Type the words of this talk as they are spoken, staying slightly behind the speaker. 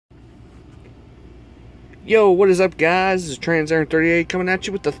Yo, what is up, guys? This is TransAaron38 coming at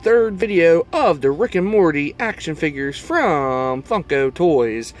you with the third video of the Rick and Morty action figures from Funko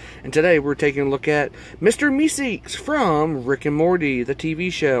Toys. And today we're taking a look at Mr. Meeseeks from Rick and Morty, the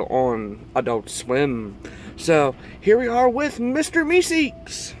TV show on Adult Swim. So, here we are with Mr.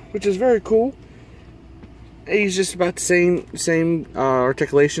 Meeseeks, which is very cool. He's just about the same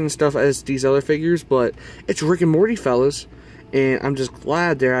articulation stuff as these other figures, but it's Rick and Morty, fellas. And I'm just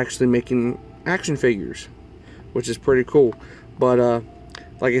glad they're actually making action figures, which is pretty cool. But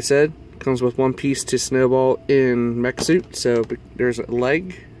like I said, comes with one piece to Snowball in mech suit. So there's a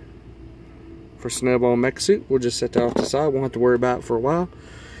leg for Snowball mech suit. We'll just set that off to the side. Won't have to worry about it for a while.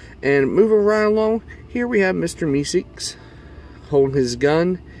 And moving right along, here we have Mr. Meeseeks holding his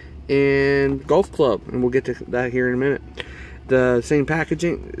gun and golf club, and we'll get to that here in a minute. The same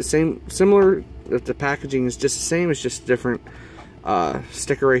packaging, similar. The packaging is just the same. It's just different.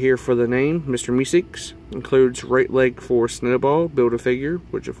 Sticker right here for the name, Mr. Meeseeks. Includes right leg for Snowball, Build-A-Figure,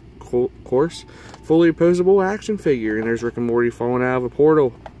 which of course, fully poseable action figure. And there's Rick and Morty falling out of a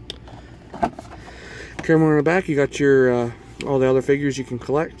portal. Camera on the back, you got your all the other figures you can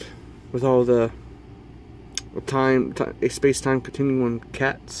collect with all the space-time continuum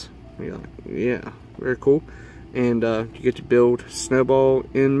cats. Yeah, very cool. And you get to build Snowball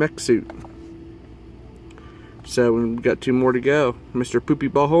in mech suit. So we've got two more to go. Mr. Poopy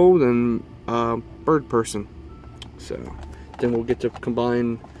Butthole and Bird Person. So then we'll get to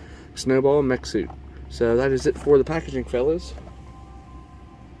combine Snowball and mech suit. So that is it for the packaging, fellas.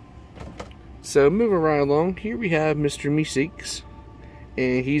 So moving right along, here we have Mr. Meeseeks.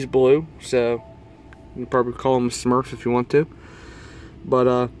 And he's blue, so you can probably call him a Smurf if you want to.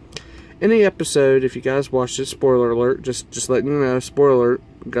 But in the episode, if you guys watched it, spoiler alert, just letting you know, spoiler alert,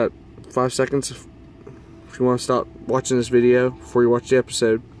 got 5 seconds if you want to stop watching this video before you watch the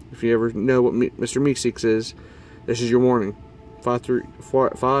episode. If you ever know what Mr. Meeseeks is, this is your warning. 5,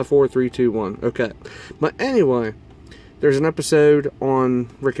 4, 3, 2, 1. Okay. But anyway, there's an episode on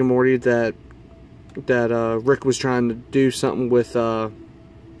Rick and Morty that Rick was trying to do something with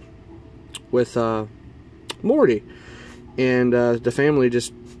Morty, and the family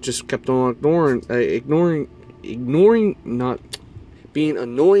just kept on ignoring, not being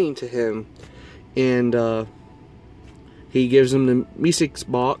annoying to him. And he gives them the Meeseeks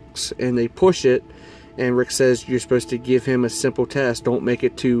box, and they push it, and Rick says you're supposed to give him a simple test, don't make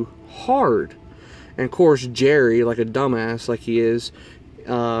it too hard. And of course Jerry, like a dumbass like he is,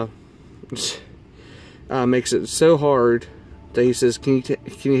 makes it so hard that he says, can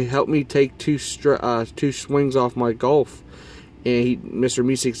you help me take two swings off my golf? And Mr.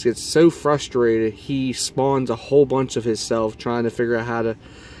 Meeseeks gets so frustrated, he spawns a whole bunch of himself trying to figure out how to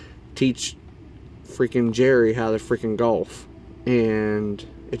teach freaking Jerry how to freaking golf, and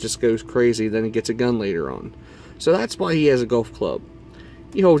it just goes crazy. Then he gets a gun later on, so that's why he has a golf club.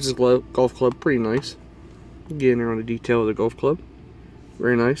 He holds his golf club pretty nice. Get in there on the detail of the golf club,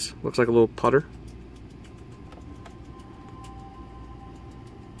 very nice. Looks like a little putter.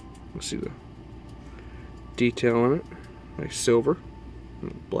 Let's see the detail on it, nice silver,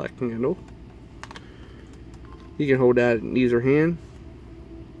 black handle. You can hold that in either hand.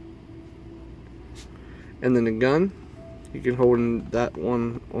 And then the gun, you can hold in that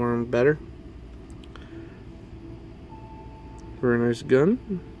one arm better. Very nice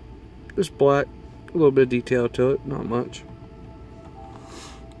gun. Just black, a little bit of detail to it, not much.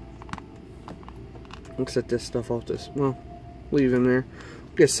 Let's set this stuff off this. Well, leave him there.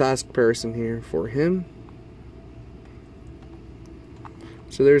 Get a size comparison here for him.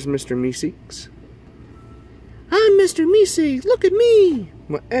 So there's Mr. Meeseeks. I'm Mr. Meeseeks, look at me!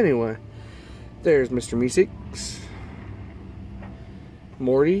 Well, anyway. There's Mr. Meeseeks,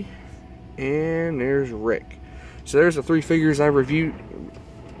 Morty, and there's Rick. So there's the three figures I reviewed.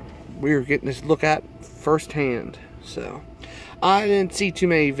 We were getting this look at firsthand. So I didn't see too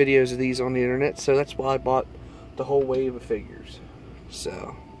many videos of these on the internet, so that's why I bought the whole wave of figures.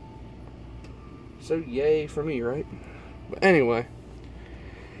 So yay for me, right? But anyway,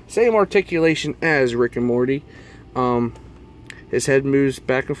 same articulation as Rick and Morty. His head moves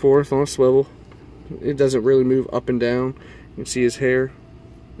back and forth on a swivel. It doesn't really move up and down. You can see his hair.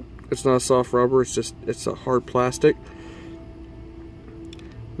 It's not a soft rubber, it's a hard plastic.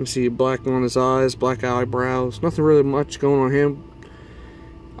 You can see black on his eyes, black eyebrows. Nothing really much going on him.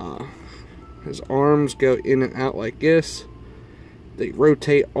 His arms go in and out like this. They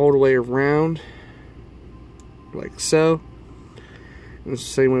rotate all the way around, like so. And it's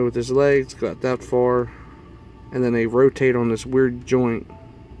the same way with his legs, got that far. And then they rotate on this weird joint.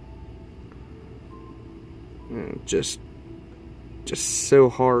 And just so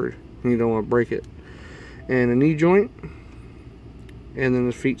hard, and you don't want to break it. and a knee joint, and then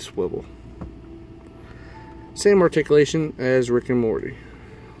the feet swivel. Same articulation as Rick and Morty.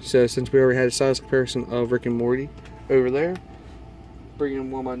 So since we already had a size comparison of Rick and Morty over there, bring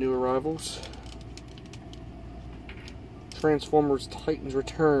in one of my new arrivals, Transformers Titans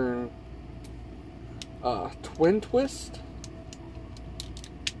Return Twin Twist.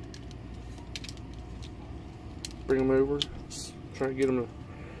 Bring them over. Let's try to get them a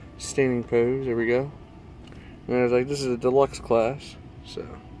standing pose. There we go. And I was like, this is a deluxe class, so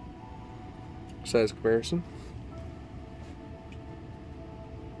size comparison.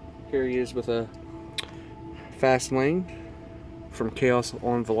 Here he is with a Fast Lane from Chaos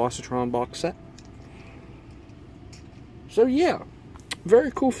on Velocitron box set. So yeah,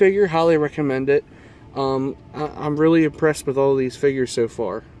 very cool figure. Highly recommend it. I'm really impressed with all these figures so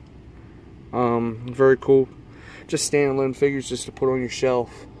far. Very cool. Just standalone figures just to put on your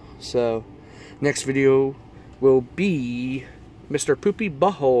shelf. So next video will be Mr. Poopy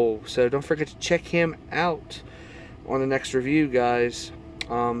Butthole. So don't forget to check him out on the next review, guys.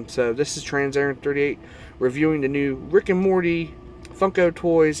 So this is TransAaron38 reviewing the new Rick and Morty Funko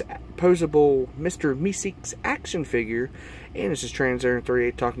Toys poseable Mr. Meeseeks action figure. And this is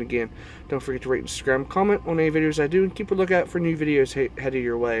TransAaron38 talking again. Don't forget to rate and subscribe, comment on any videos I do, and keep a lookout for new videos headed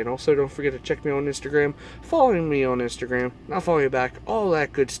your way. And also don't forget to check me on Instagram, following me on Instagram, and I'll follow you back, all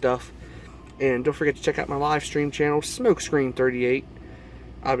that good stuff. And don't forget to check out my live stream channel, Smokescreen38.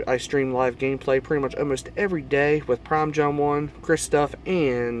 I stream live gameplay pretty much almost every day with Prime John 1, Chris Stuff,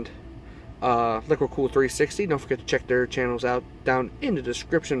 and Liquid Cool 360. Don't forget to check their channels out down in the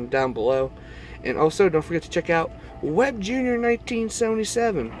description down below. And also don't forget to check out Web Junior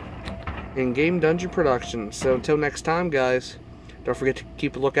 1977 and Game Dungeon Productions. So until next time, guys, don't forget to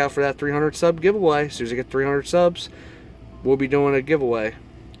keep a lookout for that 300 sub giveaway. As soon as I get 300 subs, we'll be doing a giveaway.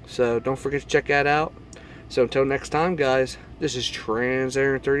 So don't forget to check that out. So until next time, guys, this is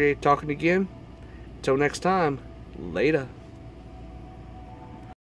TransAaron38 talking again. Until next time, later.